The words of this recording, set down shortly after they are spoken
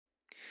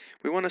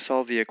We want to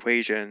solve the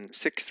equation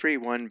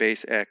 631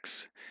 base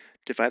x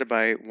divided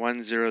by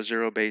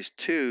 100 base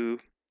 2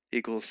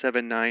 equals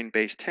 79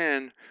 base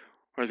 10,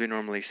 or as we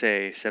normally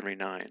say,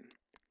 79.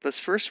 Let's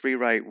first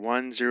rewrite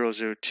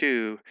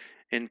 1002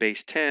 in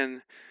base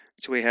 10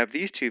 so we have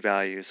these two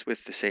values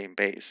with the same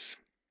base.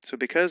 So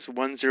because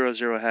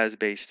 100 has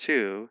base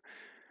 2,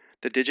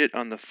 the digit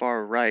on the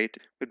far right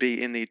would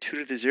be in the 2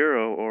 to the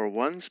 0 or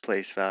 1's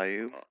place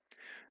value.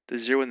 The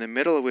 0 in the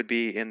middle would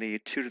be in the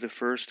 2 to the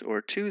first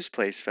or 2's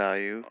place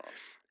value,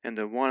 and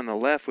the 1 on the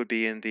left would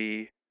be in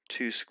the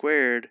 2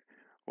 squared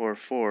or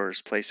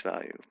 4's place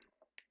value.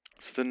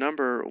 So the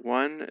number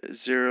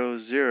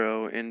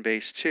 100 in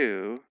base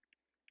 2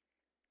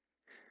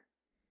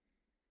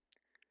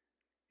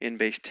 in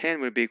base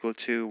 10 would be equal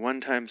to 1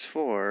 times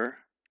 4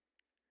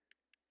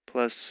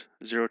 plus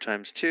 0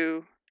 times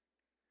 2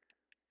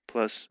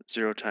 plus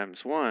 0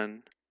 times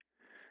 1,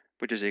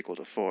 which is equal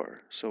to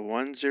 4. So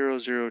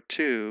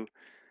 1002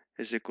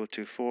 is equal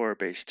to 4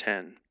 base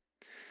 10.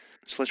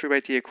 So let's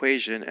rewrite the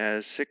equation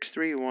as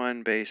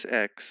 631 base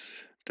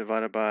x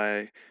divided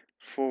by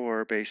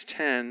 4 base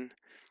 10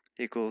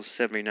 equals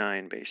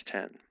 79 base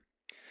 10.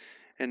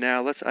 And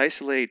now let's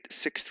isolate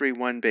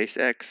 631 base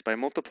x by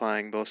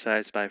multiplying both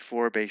sides by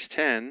 4 base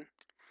 10.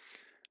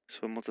 So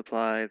we'll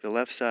multiply the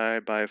left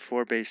side by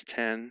 4 base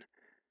 10.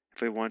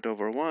 If we want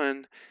over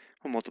 1,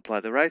 we'll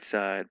multiply the right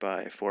side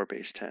by 4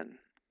 base 10.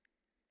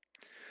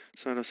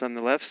 So notice on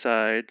the left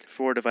side,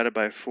 4 divided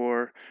by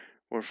 4,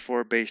 or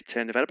 4 base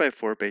 10 divided by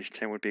 4 base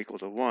 10 would be equal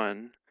to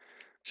 1.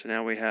 So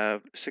now we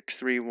have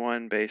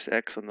 631 base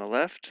x on the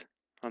left.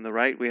 On the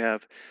right, we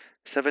have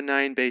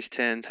 79 base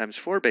 10 times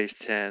 4 base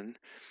 10,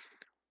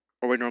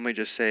 or we normally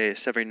just say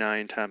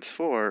 79 times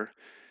 4,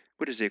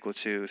 which is equal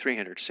to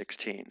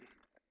 316.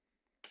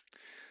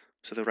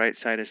 So the right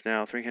side is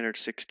now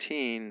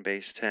 316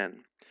 base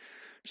 10.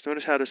 So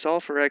notice how to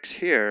solve for x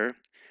here,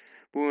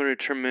 we want to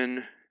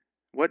determine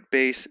what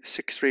base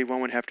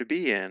 631 would have to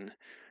be in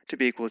to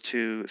be equal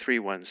to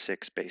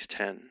 316 base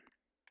 10.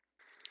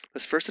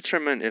 Let's first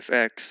determine if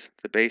x,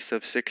 the base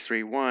of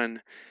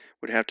 631,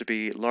 would have to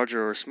be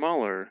larger or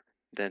smaller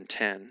than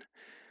 10.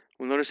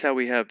 We'll notice how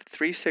we have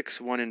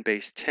 361 in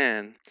base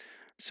 10,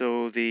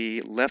 so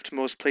the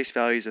leftmost place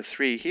value is a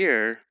 3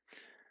 here,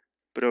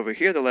 but over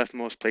here the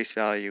leftmost place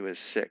value is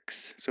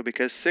 6. So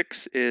because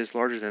 6 is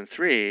larger than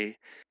 3,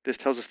 this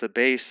tells us the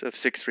base of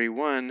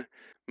 631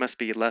 must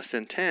be less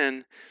than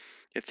 10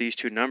 if these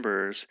two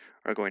numbers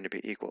are going to be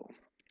equal.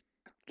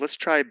 Let's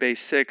try base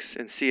 6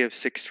 and see if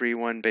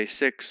 631 base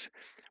 6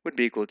 would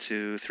be equal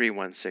to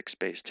 316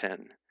 base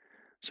 10.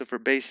 So for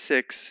base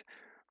 6,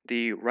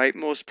 the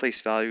rightmost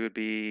place value would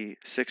be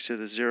 6 to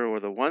the 0 or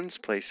the 1's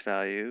place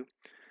value.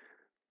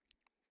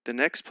 The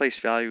next place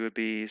value would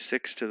be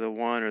 6 to the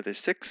 1 or the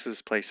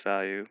 6's place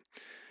value.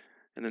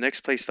 And the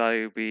next place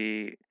value would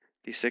be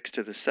the 6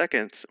 to the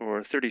 2nd's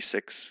or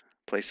 36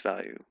 place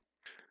value.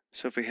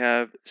 So if we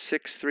have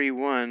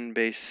 631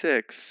 base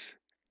 6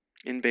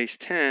 in base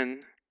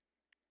 10,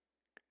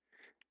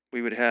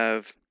 we would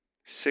have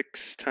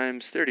 6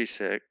 times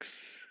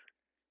 36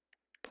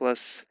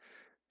 plus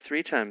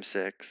 3 times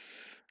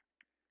 6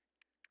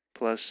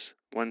 plus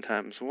 1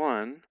 times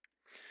 1.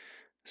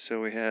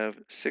 So we have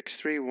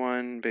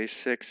 631 base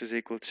 6 is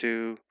equal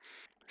to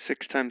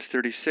 6 times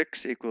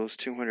 36 equals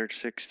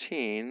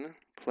 216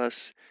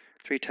 plus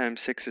 3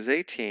 times 6 is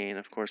 18.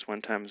 Of course,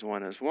 1 times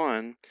 1 is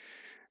 1.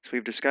 So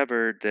we've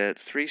discovered that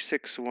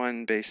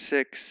 361 base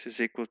 6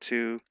 is equal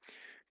to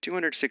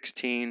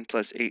 216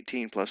 plus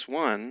 18 plus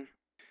 1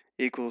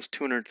 equals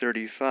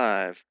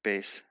 235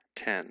 base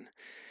 10.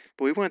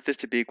 But we want this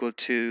to be equal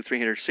to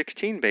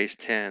 316 base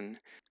 10,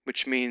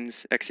 which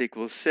means x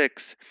equals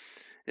 6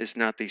 is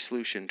not the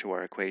solution to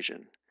our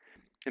equation.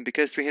 And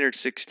because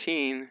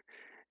 316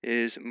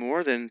 is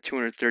more than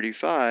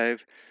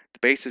 235, the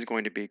base is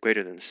going to be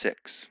greater than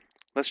 6.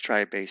 Let's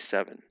try base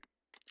 7.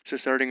 So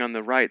starting on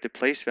the right, the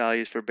place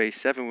values for base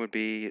 7 would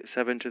be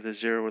 7 to the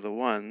 0 or the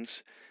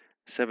 1's,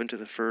 7 to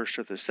the first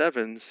or the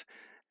 7's,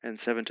 and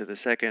 7 to the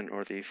 2nd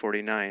or the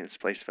 49's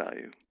place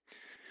value.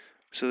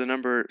 So the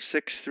number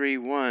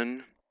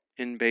 631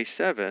 in base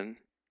 7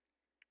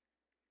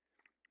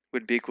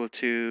 would be equal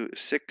to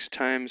 6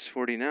 times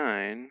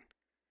 49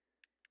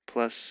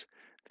 plus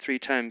 3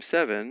 times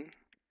 7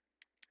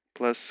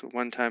 plus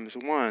 1 times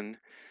 1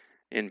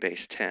 in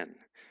base 10.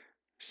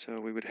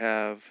 So we would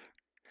have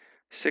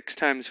 6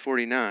 times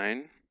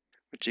 49,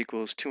 which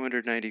equals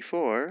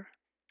 294,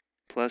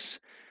 plus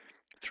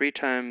 3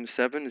 times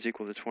 7 is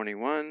equal to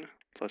 21,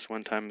 plus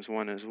 1 times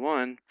 1 is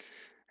 1,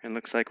 and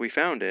looks like we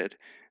found it.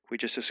 We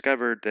just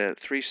discovered that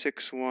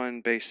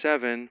 361 base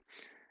 7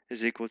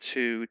 is equal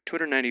to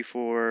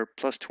 294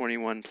 plus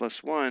 21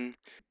 plus 1,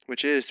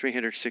 which is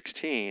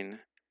 316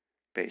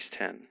 base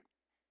 10.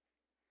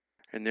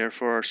 And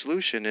therefore our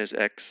solution is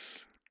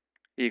x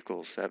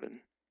equals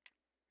 7.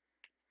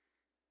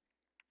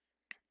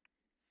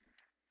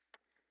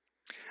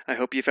 I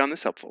hope you found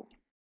this helpful.